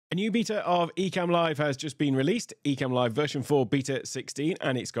A new beta of Ecammlive has just been released, Ecammlive version 4 beta 16,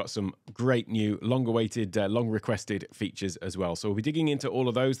 and it's got some great new, long-awaited, long-requested features as well. So we'll be digging into all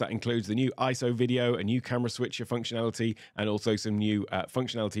of those. That includes the new ISO video, a new camera switcher functionality, and also some new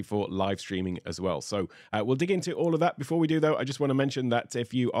functionality for live streaming as well. So we'll dig into all of that. Before we do, though, I just want to mention that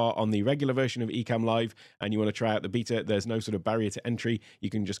if you are on the regular version of Ecammlive and you want to try out the beta, there's no sort of barrier to entry. You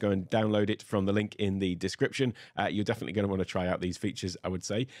can just go and download it from the link in the description. You're definitely going to want to try out these features, I would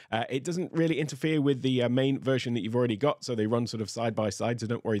say. It doesn't really interfere with the main version that you've already got, so they run sort of side by side, so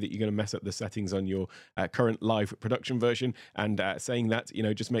don't worry that you're going to mess up the settings on your current live production version. And saying that,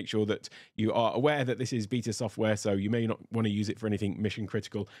 just make sure that you are aware that this is beta software, so you may not want to use it for anything mission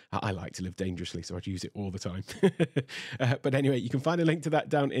critical. I like to live dangerously, so I'd use it all the time. But anyway, you can find a link to that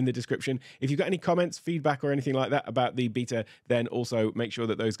down in the description. If you've got any comments, feedback, or anything like that about the beta, then also make sure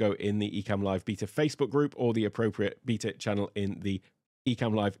that those go in the Ecammlive beta Facebook group or the appropriate beta channel in the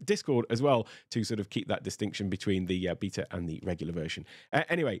Ecammlive Discord as well, to sort of keep that distinction between the beta and the regular version.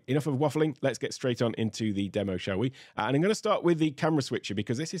 Anyway, enough of waffling. Let's get straight on into the demo, shall we? And I'm going to start with the camera switcher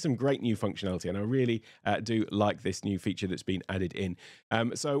because this is some great new functionality, and I really do like this new feature that's been added in.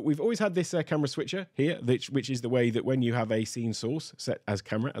 So we've always had this camera switcher here, which is the way that when you have a scene source set as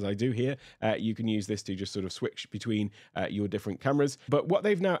camera, as I do here, you can use this to just sort of switch between your different cameras. But what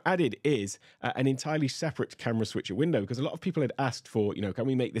they've now added is an entirely separate camera switcher window, because a lot of people had asked for, can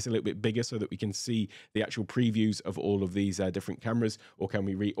we make this a little bit bigger so that we can see the actual previews of all of these different cameras, or can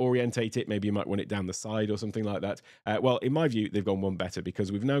we reorientate it? Maybe you might want it down the side or something like that. Well, in my view, they've gone one better,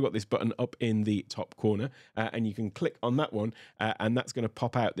 because we've now got this button up in the top corner, and you can click on that one, and that's going to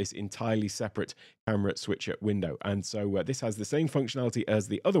pop out this entirely separate camera switcher window. And so this has the same functionality as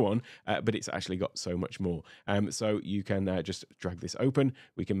the other one, but it's actually got so much more. So you can just drag this open.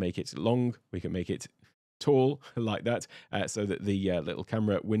 We can make it long. We can make it tall like that, so that the little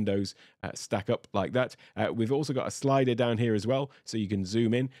camera windows stack up like that. We've also got a slider down here as well, so you can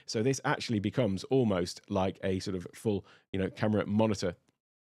zoom in. So this actually becomes almost like a sort of full, camera monitor,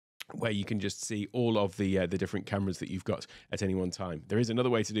 where you can just see all of the different cameras that you've got at any one time. There is another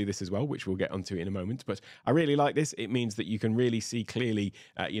way to do this as well, which we'll get onto in a moment, but I really like this. It means that you can really see clearly,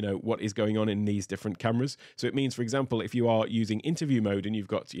 what is going on in these different cameras. So it means, for example, if you are using interview mode and you've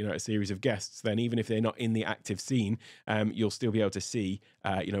got, a series of guests, then even if they're not in the active scene, you'll still be able to see,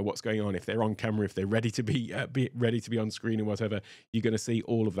 what's going on. If they're on camera, if they're ready to be ready to be on screen and whatever, you're going to see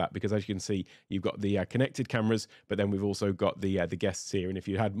all of that, because as you can see, you've got the connected cameras, but then we've also got the guests here. And if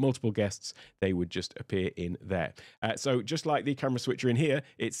you had multiple guests, they would just appear in there. So just like the camera switcher in here,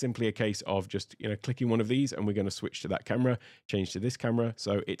 it's simply a case of just clicking one of these, and we're going to switch to that camera, change to this camera.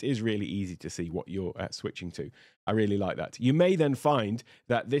 So it is really easy to see what you're switching to. I really like that. You may then find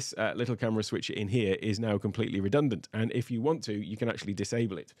that this little camera switcher in here is now completely redundant, and if you want to, you can actually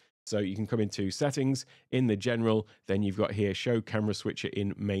disable it. So you can come into settings, in the general, then you've got here show camera switcher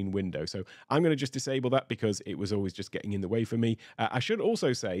in main window. So I'm going to just disable that because it was always just getting in the way for me. I should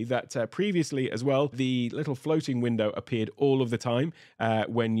also say that previously as well, the little floating window appeared all of the time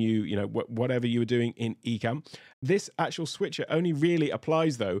when whatever you were doing in Ecamm. This actual switcher only really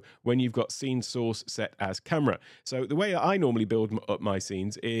applies though when you've got scene source set as camera. So the way I normally build up my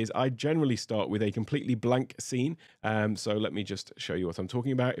scenes is I generally start with a completely blank scene. So let me just show you what I'm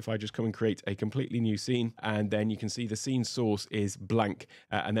talking about. If I just come and create a completely new scene, and then you can see the scene source is blank,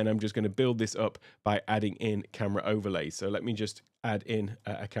 and then I'm just going to build this up by adding in camera overlays. So let me just add in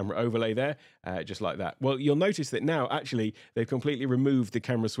a camera overlay there, just like that. Well, you'll notice that now actually they've completely removed the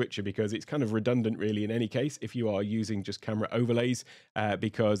camera switcher, because it's kind of redundant really in any case if you are using just camera overlays,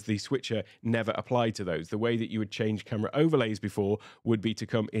 because the switcher never applied to those. The way that you would change camera overlays before would be to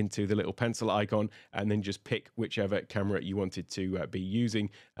come into the little pencil icon and then just pick whichever camera you wanted to be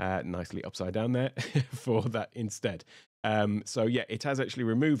using, nicely upside down there for that instead. So yeah, it has actually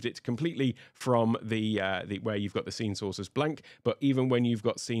removed it completely from the where you've got the scene source as blank. But even when you've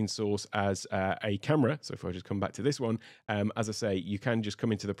got scene source as a camera, so if I just come back to this one, as I say, you can just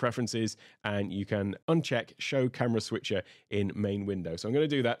come into the preferences and you can uncheck show camera switcher in main window. So I'm going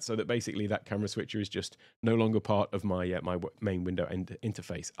to do that so that basically that camera switcher is just no longer part of my my main window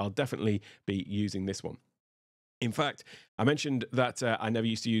interface. I'll definitely be using this one. In fact, I mentioned that I never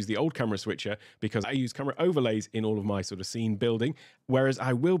used to use the old camera switcher because I use camera overlays in all of my sort of scene building, whereas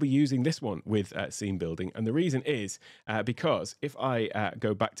I will be using this one with scene building. And the reason is because if I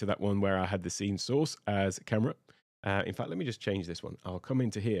go back to that one where I had the scene source as camera, in fact, let me just change this one. I'll come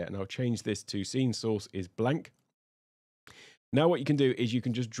into here and I'll change this to scene source is blank. Now what you can do is you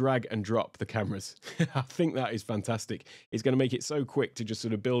can just drag and drop the cameras. I think that is fantastic. It's going to make it so quick to just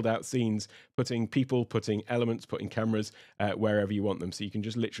sort of build out scenes, putting people, putting elements, putting cameras wherever you want them. So you can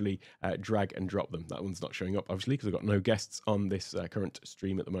just literally drag and drop them. That one's not showing up, obviously, because I've got no guests on this current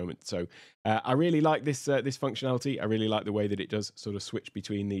stream at the moment. So I really like this functionality. I really like the way that it does sort of switch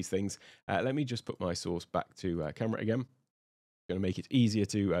between these things. Let me just put my source back to camera again. Going to make it easier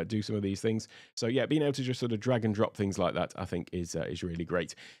to do some of these things. So yeah, being able to just sort of drag and drop things like that, I think is really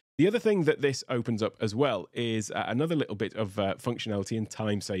great. The other thing that this opens up as well is another little bit of functionality and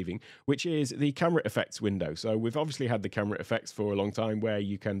time saving, which is the camera effects window. So we've obviously had the camera effects for a long time where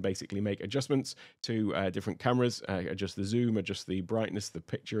you can basically make adjustments to different cameras, adjust the zoom, adjust the brightness, the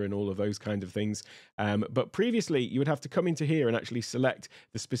picture, and all of those kind of things. But previously, you would have to come into here and actually select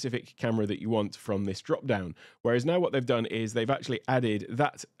the specific camera that you want from this drop down. Whereas now what they've done is they've actually added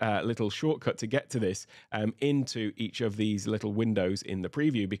that little shortcut to get to this into each of these little windows in the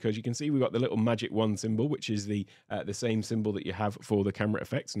preview, because you can see we've got the little magic wand symbol, which is the same symbol that you have for the camera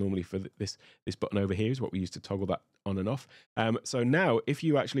effects. Normally for this button over here is what we use to toggle that on and off. So now if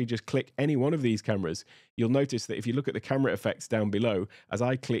you actually just click any one of these cameras, you'll notice that if you look at the camera effects down below, as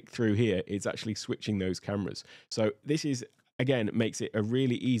I click through here, it's actually switching those cameras. So this is, again, makes it a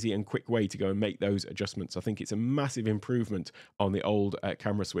really easy and quick way to go and make those adjustments. I think it's a massive improvement on the old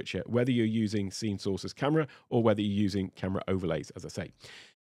camera switcher, whether you're using Scene Source as camera or whether you're using camera overlays, as I say.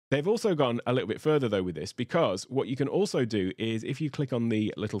 They've also gone a little bit further, though, with this, because what you can also do is if you click on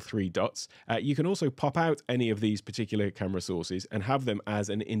the little three dots, you can also pop out any of these particular camera sources and have them as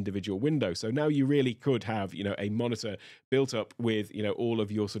an individual window. So now you really could have, a monitor built up with, all of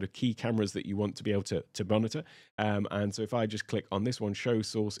your sort of key cameras that you want to be able to monitor. And so if I just click on this one, show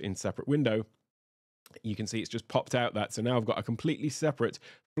source in separate window, you can see it's just popped out that. So now I've got a completely separate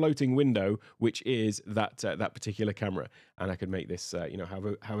floating window, which is that particular camera. And I can make this,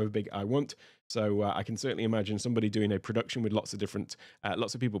 however big I want. So I can certainly imagine somebody doing a production with lots of different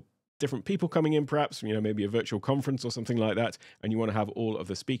people coming in, perhaps, maybe a virtual conference or something like that, and you want to have all of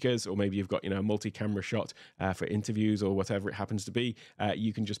the speakers, or maybe you've got, a multi-camera shot for interviews or whatever it happens to be.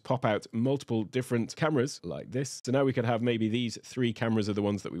 You can just pop out multiple different cameras like this. So now we could have maybe these three cameras are the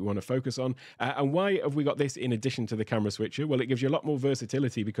ones that we want to focus on. And why have we got this in addition to the camera switcher? Well, it gives you a lot more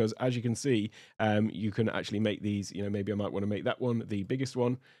versatility, because as you can see, you can actually make these, maybe I might want to make that one the biggest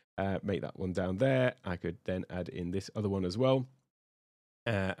one, make that one down there. I could then add in this other one as well.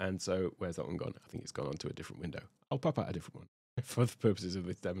 And so where's that one gone? I think it's gone onto a different window. I'll pop out a different one for the purposes of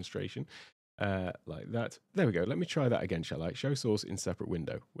this demonstration, like that. There we go. Let me try that again, shall I? Show source in separate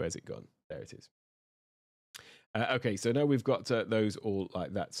window. Where's it gone? There it is. Okay, so now we've got those all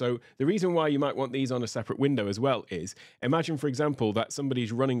like that. So the reason why you might want these on a separate window as well is, imagine, for example, that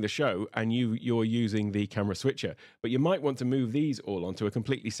somebody's running the show and you're using the camera switcher, but you might want to move these all onto a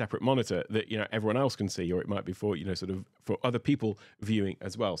completely separate monitor that, everyone else can see, or it might be for, sort of for other people viewing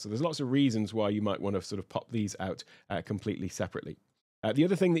as well. So there's lots of reasons why you might want to sort of pop these out completely separately. The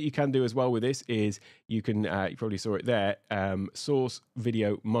other thing that you can do as well with this is you can, you probably saw it there, source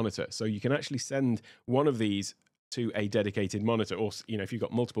video monitor. So you can actually send one of these to a dedicated monitor, or if you've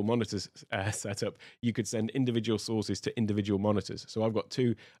got multiple monitors set up, you could send individual sources to individual monitors. So I've got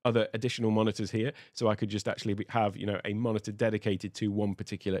two other additional monitors here, so I could just actually have a monitor dedicated to one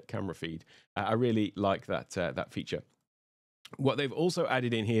particular camera feed. I really like that feature. What they've also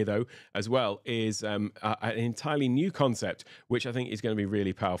added in here, though, as well, is an entirely new concept, which I think is going to be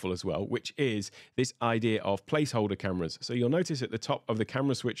really powerful as well, which is this idea of placeholder cameras. So you'll notice at the top of the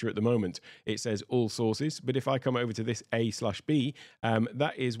camera switcher at the moment, it says all sources. But if I come over to this A/B,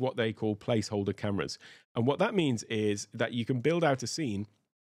 that is what they call placeholder cameras. And what that means is that you can build out a scene,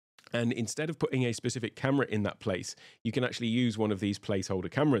 and instead of putting a specific camera in that place, you can actually use one of these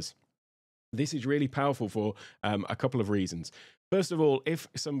placeholder cameras. This is really powerful for a couple of reasons. First of all, if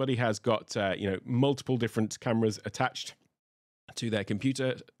somebody has got multiple different cameras attached to their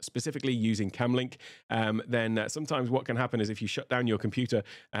computer, specifically using Ecammlink, then sometimes what can happen is if you shut down your computer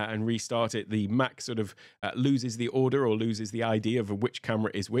and restart it, the Mac sort of loses the order or loses the idea of which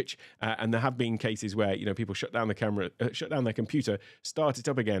camera is which. And there have been cases where people shut down the camera, shut down their computer, start it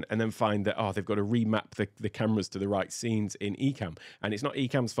up again, and then find that they've got to remap the cameras to the right scenes in Ecamm. And it's not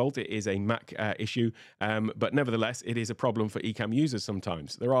Ecamm's fault; it is a Mac issue. But nevertheless, it is a problem for Ecamm users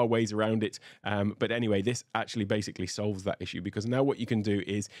sometimes. There are ways around it, but anyway, this actually basically solves that issue, because now what you can do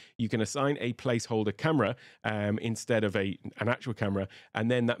is you can assign a placeholder camera instead of an actual camera,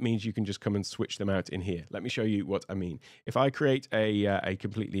 and then that means you can just come and switch them out in here. Let me show you what I mean. If I create a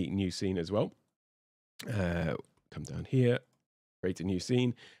completely new scene as well, come down here, create a new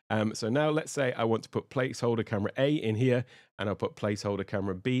scene. So now let's say I want to put placeholder camera A in here, and I'll put placeholder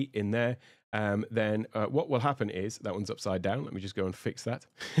camera B in there. Then what will happen is, that one's upside down. Let me just go and fix that.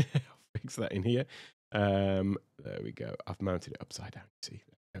 Fix that in here. There we go. I've mounted it upside down. See,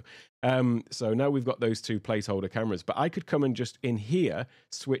 there we go. So now we've got those two placeholder cameras, but I could come and just in here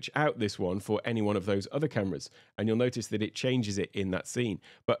switch out this one for any one of those other cameras, and you'll notice that it changes it in that scene.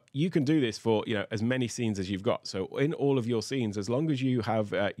 But you can do this for, you know, as many scenes as you've got. So in all of your scenes, as long as you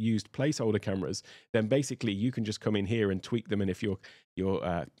have used placeholder cameras, then basically you can just come in here and tweak them. And if your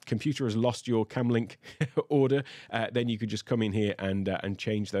computer has lost your Camlink order, then you could just come in here and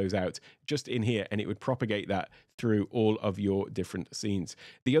change those out just in here, and it would propagate that through all of your different scenes.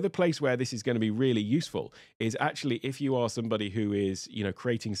 The other place where this is going to be really useful is actually if you are somebody who is, you know,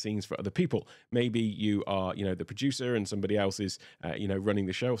 creating scenes for other people. Maybe you are, you know, the producer and somebody else is, you know, running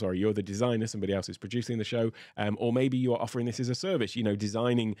the show. Sorry, you're the designer, somebody else is producing the show. Or maybe you are offering this as a service, you know,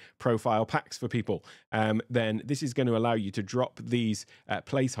 designing profile packs for people. Then this is going to allow you to drop these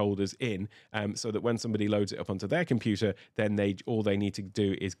placeholders in, so that when somebody loads it up onto their computer, then all they need to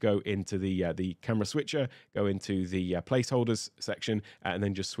do is go into the camera switcher, go into the placeholders section, and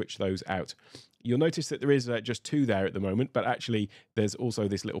then just switch those out. You'll notice that there is just two there at the moment, but actually there's also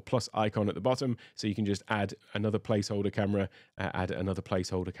this little plus icon at the bottom, so you can just add another placeholder camera,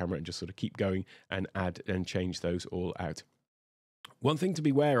 and just sort of keep going and add and change those all out. One thing to be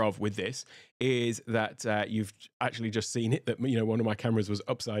aware of with this is that you've actually just seen it, that, you know, one of my cameras was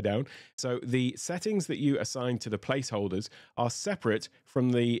upside down. So the settings that you assign to the placeholders are separate from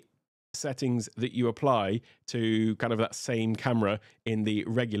the settings that you apply to kind of that same camera in the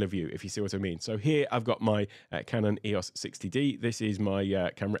regular view, if you see what I mean. So here I've got my Canon EOS 60D. This is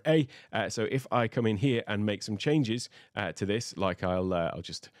my camera A. So if I come in here and make some changes to this, like I'll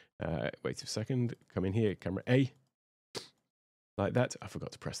just wait a second, come in here, camera A. Like that. I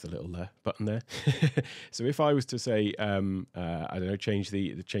forgot to press the little button there. So if I was to say, I don't know, change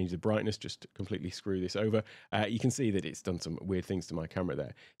the brightness, just completely screw this over, you can see that it's done some weird things to my camera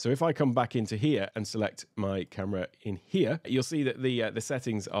there. So if I come back into here and select my camera in here, you'll see that the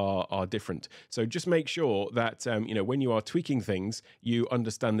settings are different. So just make sure that you know, when you are tweaking things, you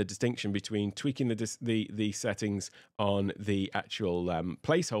understand the distinction between tweaking the settings on the actual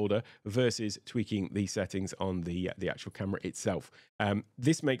placeholder versus tweaking the settings on the actual camera itself.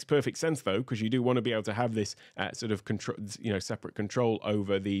 This makes perfect sense though, because you do want to be able to have this sort of control, you know, separate control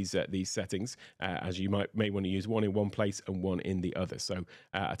over these settings, as you may want to use one in one place and one in the other. So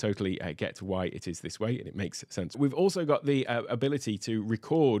I totally get why it is this way, and it makes sense. We've also got the ability to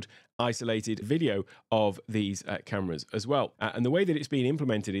record isolated video of these cameras as well. And the way that it's being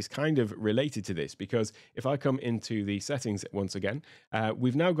implemented is kind of related to this, because if I come into the settings once again,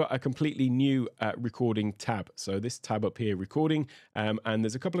 we've now got a completely new recording tab. So this tab up here, recording, and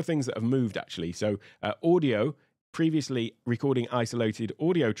there's a couple of things that have moved actually. So audio, previously recording isolated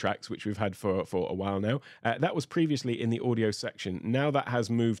audio tracks, which we've had for a while now. That was previously in the audio section. Now that has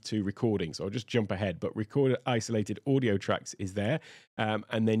moved to recording. So I'll just jump ahead, but record isolated audio tracks is there.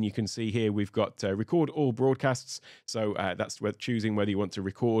 And then you can see here we've got record all broadcasts. So that's choosing whether you want to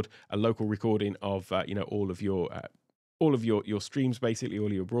record a local recording of you know, all of your streams, basically all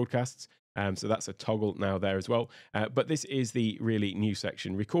of your broadcasts. So that's a toggle now there as well. But this is the really new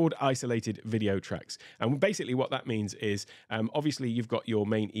section, record isolated video tracks. And basically what that means is, obviously you've got your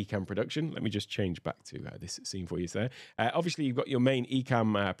main Ecamm production. Let me just change back to this scene for you there. Obviously you've got your main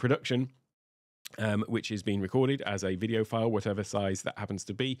Ecamm production, which is being recorded as a video file, whatever size that happens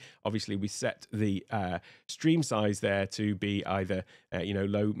to be. Obviously, we set the stream size there to be either you know,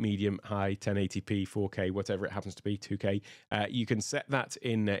 low, medium, high, 1080p, 4K, whatever it happens to be, 2K. You can set that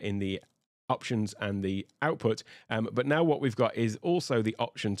in the options and the output. But now what we've got is also the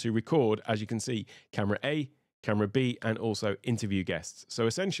option to record, as you can see, camera A, camera B, and also interview guests. So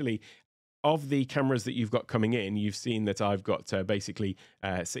essentially, of the cameras that you've got coming in, you've seen that I've got basically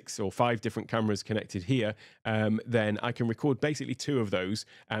 6 or 5 different cameras connected here. Then I can record basically 2 of those,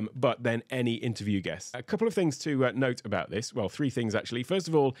 but then any interview guests. A couple of things to note about this. Well, 3 things actually. First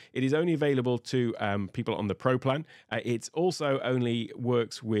of all, it is only available to people on the Pro plan. It also only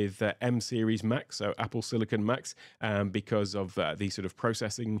works with M series Macs, so Apple Silicon Macs, because of the sort of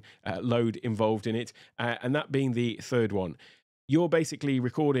processing load involved in it, and that being the third one. you're basically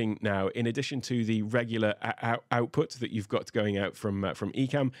recording now, in addition to the regular output that you've got going out from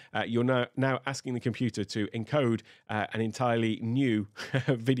Ecamm, you're now asking the computer to encode an entirely new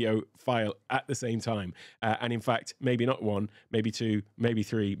video file at the same time. And in fact, maybe not one, maybe two, maybe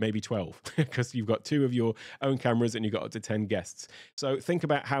three, maybe 12, because you've got 2 of your own cameras and you've got up to 10 guests. So think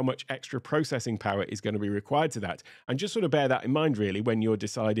about how much extra processing power is going to be required to that. And just sort of bear that in mind, really, when you're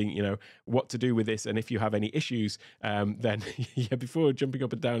deciding, what to do with this. And if you have any issues, then yeah, before jumping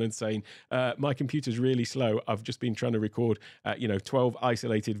up and down and saying, my computer's really slow, I've just been trying to record, 12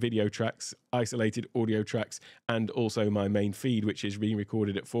 isolated video tracks, isolated audio tracks, and also my main feed, which is being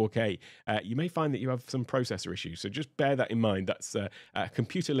recorded at 4K. You may find that you have some processor issues. So just bear that in mind. That's a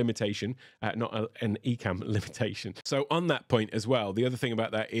computer limitation, not an Ecamm limitation. So on that point as well, the other thing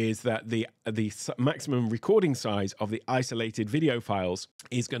about that is that the maximum recording size of the isolated video files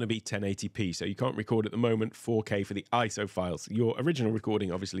is going to be 1080p. So you can't record at the moment 4K for the ISO files. Your original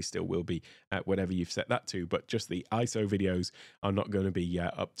recording obviously still will be whatever you've set that to, but just the ISO videos are not going to be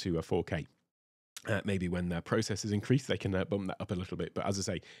up to a 4K. Maybe when their processors increase, they can bump that up a little bit. But as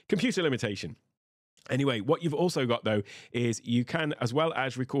I say, computer limitation. Anyway, what you've also got, though, is you can, as well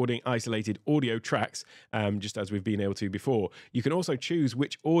as recording isolated audio tracks, just as we've been able to before, you can also choose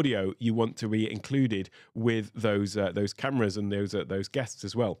which audio you want to be included with those cameras and those guests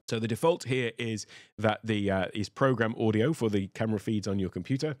as well. So the default here is that is program audio for the camera feeds on your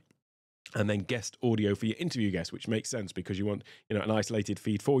computer, and then guest audio for your interview guest, which makes sense because you want an isolated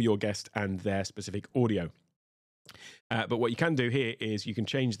feed for your guest and their specific audio. But what you can do here is you can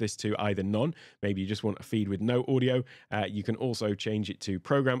change this to either none. Maybe you just want a feed with no audio. You can also change it to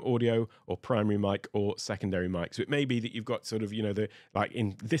program audio or primary mic or secondary mic. So it may be that you've got sort of, like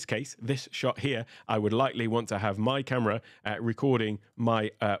in this case, this shot here, I would likely want to have my camera recording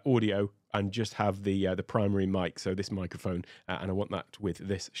my audio and just have the primary mic, so this microphone, and I want that with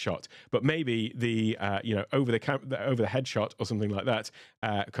this shot. But maybe the over the head shot or something like that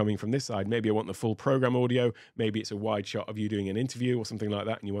coming from this side. Maybe I want the full program audio. Maybe it's a wide shot of you doing an interview or something like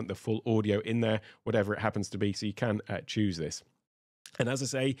that, and you want the full audio in there, whatever it happens to be. So you can choose this. And as I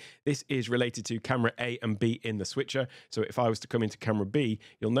say, this is related to camera A and B in the switcher. So if I was to come into camera B,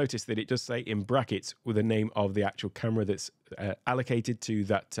 you'll notice that it does say in brackets with the name of the actual camera that's allocated to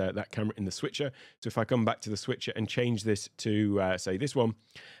that camera in the switcher. So if I come back to the switcher and change this to, say, this one,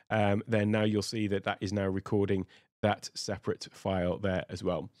 then now you'll see that is now recording that separate file there as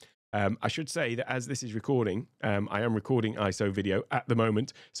well. I should say that as this is recording, I am recording ISO video at the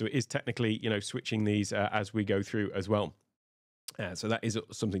moment. So it is technically, switching these as we go through as well. So that is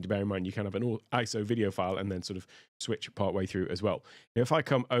something to bear in mind. You can have an ISO video file and then sort of switch partway through as well. Now, if I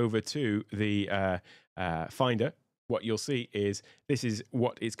come over to the Finder, what you'll see is this is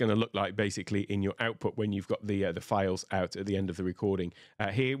what it's going to look like basically in your output when you've got the files out at the end of the recording.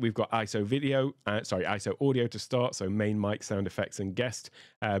 Here we've got ISO audio to start, so main mic, sound effects, and guest.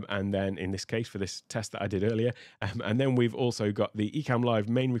 And then in this case for this test that I did earlier, and then we've also got the Ecammlive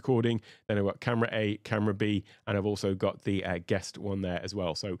main recording. Then I've got camera A, camera B, and I've also got the guest one there as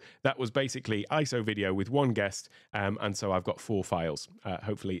well. So that was basically ISO video with one guest, and so I've got 4 files.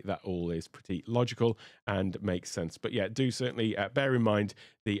 Hopefully that all is pretty logical and makes sense. But yeah, do certainly bear in mind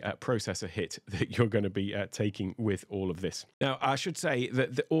the processor hit that you're going to be taking with all of this. Now, I should say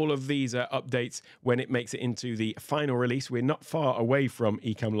that all of these updates, when it makes it into the final release, we're not far away from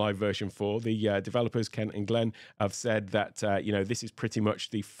Ecammlive version 4. The developers, Ken and Glenn, have said that, this is pretty much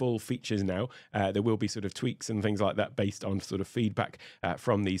the full features now. There will be sort of tweaks and things like that based on sort of feedback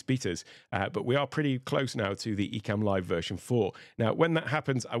from these betas. But we are pretty close now to the Ecammlive version 4. Now, when that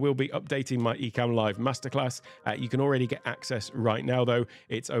happens, I will be updating my Ecammlive masterclass. You can already get access right now, though.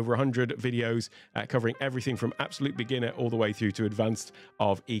 It's over 100 videos covering everything from absolute beginner all the way through to advanced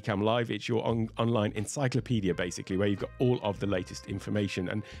of Ecammlive. It's your online encyclopedia, basically, where you've got all of the latest information.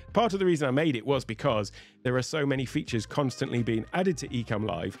 And part of the reason I made it was because there are so many features constantly being added to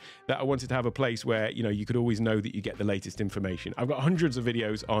Ecammlive that I wanted to have a place where, you could always know that you get the latest information. I've got hundreds of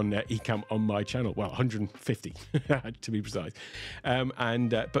videos on Ecamm on my channel. Well, 150 to be precise.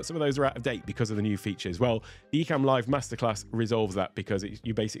 But some of those are out of date because of the new features. Well, the Ecammlive masterclass resolves that because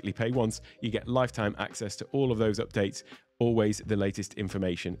you basically pay once, you get lifetime access to all of those updates, always the latest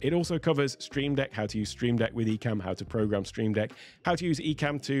information. It also covers Stream Deck, how to use Stream Deck with Ecamm, how to program Stream Deck, how to use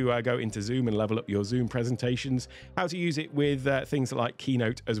Ecamm to go into Zoom and level up your Zoom presentations, how to use it with things like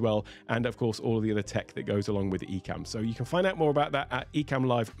Keynote as well, and of course all of the other tech that goes along with Ecamm. So you can find out more about that at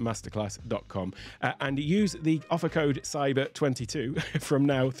ecammlivemasterclass.com and use the offer code CYBER22 from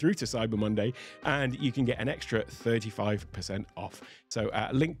now through to Cyber Monday, and you can get an extra 35% off. So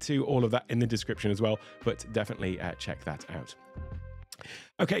link to all of that in the description as well, but definitely check that out.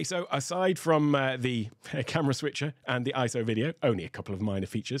 Okay, so aside from the camera switcher and the ISO video, only a couple of minor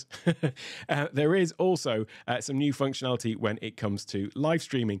features, there is also some new functionality when it comes to live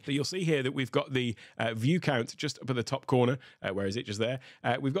streaming. So you'll see here that we've got the view count just up at the top corner. Where is it? Just there.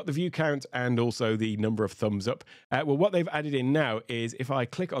 We've got the view count and also the number of thumbs up. Well, what they've added in now is if I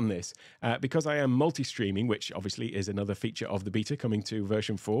click on this, because I am multi-streaming, which obviously is another feature of the beta coming to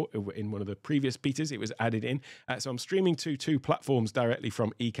version 4. In one of the previous betas, it was added in. So I'm streaming to 2 platforms directly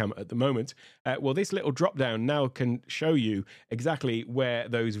from Ecamm at the moment. Well, this little drop down now can show you exactly where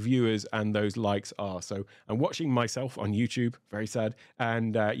those viewers and those likes are. So I'm watching myself on YouTube, very sad,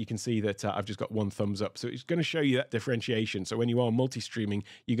 and you can see that I've just got 1 thumbs up. So it's going to show you that differentiation. So when you are multi-streaming,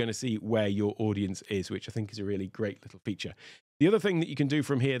 you're going to see where your audience is, which I think is a really great little feature. The other thing that you can do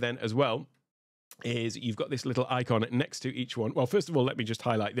from here then as well is you've got this little icon next to each one. Well, first of all, let me just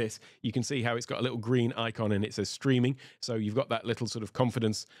highlight this. You can see how it's got a little green icon and it says streaming. So you've got that little sort of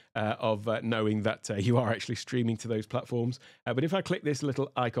confidence of knowing that you are actually streaming to those platforms. But if I click this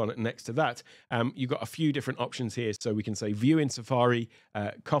little icon next to that, you've got a few different options here. So we can say view in Safari,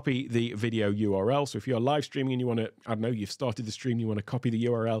 copy the video URL. So if you're live streaming and you want to, I don't know, you've started the stream, you want to copy the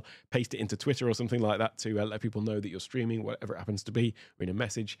URL, paste it into Twitter or something like that to let people know that you're streaming, whatever it happens to be, or in a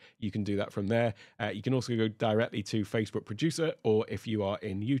message, you can do that from there. You can also go directly to Facebook Producer, or if you are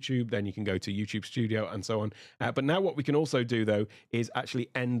in YouTube, then you can go to YouTube Studio and so on. But now what we can also do, though, is actually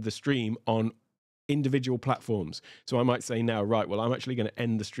end the stream on individual platforms. So I might say now, right, well, I'm actually going to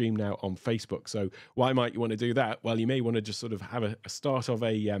end the stream now on Facebook. So why might you want to do that? Well, you may want to just sort of have a start of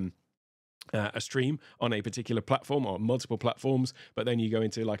a stream on a particular platform or multiple platforms, but then you go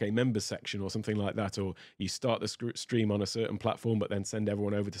into like a members section or something like that, or you start the stream on a certain platform but then send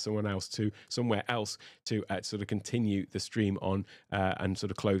everyone over to somewhere else to sort of continue the stream on and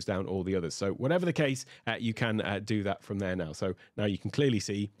sort of close down all the others. So whatever the case, you can do that from there now. So now you can clearly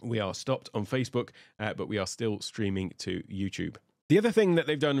see we are stopped on Facebook, but we are still streaming to YouTube. The other thing that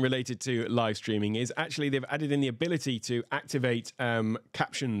they've done related to live streaming is actually they've added in the ability to activate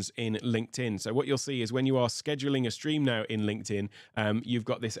captions in LinkedIn. So what you'll see is when you are scheduling a stream now in LinkedIn, you've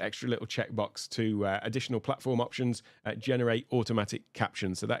got this extra little checkbox to additional platform options, generate automatic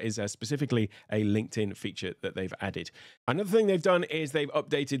captions. So that is specifically a LinkedIn feature that they've added. Another thing they've done is they've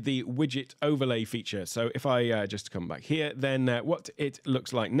updated the widget overlay feature. So if I just come back here, then what it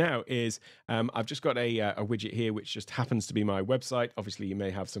looks like now is I've just got a widget here, which just happens to be my website. Obviously, you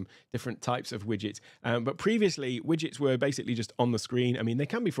may have some different types of widgets, but previously widgets were basically just on the screen. I mean, they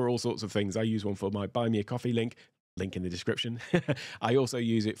can be for all sorts of things. I use one for my Buy Me a Coffee link in the description. I also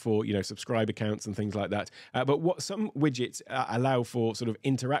use it for, subscribe accounts and things like that. But what some widgets allow for sort of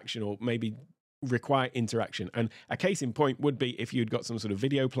interaction, or maybe require interaction. And a case in point would be if you'd got some sort of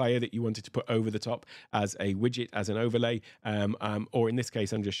video player that you wanted to put over the top as a widget, as an overlay, or in this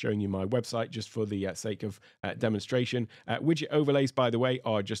case, I'm just showing you my website just for the sake of demonstration. Widget overlays, by the way,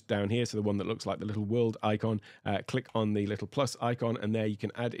 are just down here. So the one that looks like the little world icon, click on the little plus icon, and there you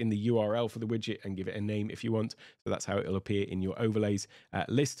can add in the URL for the widget and give it a name if you want. So that's how it'll appear in your overlays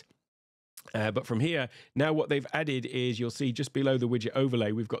list. But from here, now what they've added is you'll see just below the widget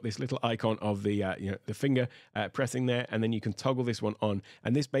overlay, we've got this little icon of the the finger pressing there, and then you can toggle this one on.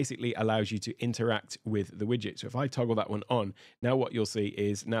 And this basically allows you to interact with the widget. So if I toggle that one on, now what you'll see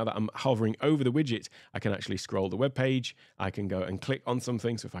is now that I'm hovering over the widget, I can actually scroll the web page. I can go and click on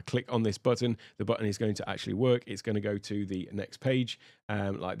something. So if I click on this button, the button is going to actually work. It's going to go to the next page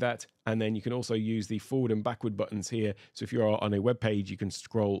like that. And then you can also use the forward and backward buttons here. So if you're on a web page, you can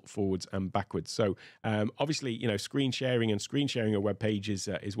scroll forwards and backwards. So obviously, screen sharing a web page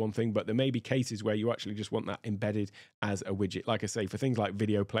is one thing, but there may be cases where you actually just want that embedded as a widget. Like I say, for things like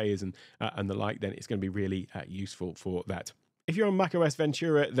video players and the like, then it's going to be really useful for that. If you're on macOS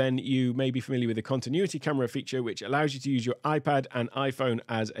Ventura, then you may be familiar with the continuity camera feature, which allows you to use your iPad and iPhone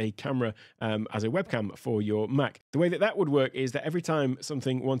as a camera, as a webcam for your Mac. The way that would work is that every time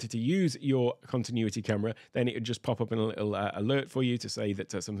something wanted to use your continuity camera, then it would just pop up in a little alert for you to say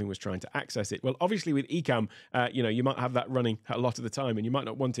that something was trying to access it. Well, obviously with Ecamm, you might have that running a lot of the time, and you might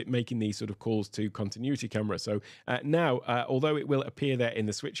not want it making these sort of calls to continuity camera. So now, although it will appear there in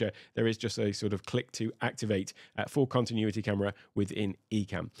the switcher, there is just a sort of click to activate for continuity camera within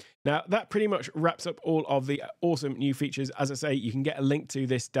Ecamm. Now, that pretty much wraps up all of the awesome new features. As I say, you can get a link to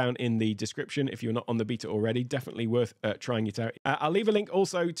this down in the description if you're not on the beta already. Definitely worth trying it out. I'll leave a link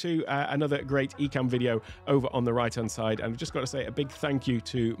also to another great Ecamm video over on the right-hand side. And I've just got to say a big thank you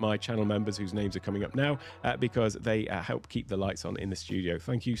to my channel members whose names are coming up now because they help keep the lights on in the studio.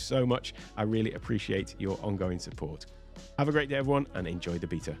 Thank you so much. I really appreciate your ongoing support. Have a great day, everyone, and enjoy the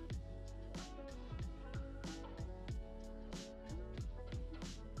beta.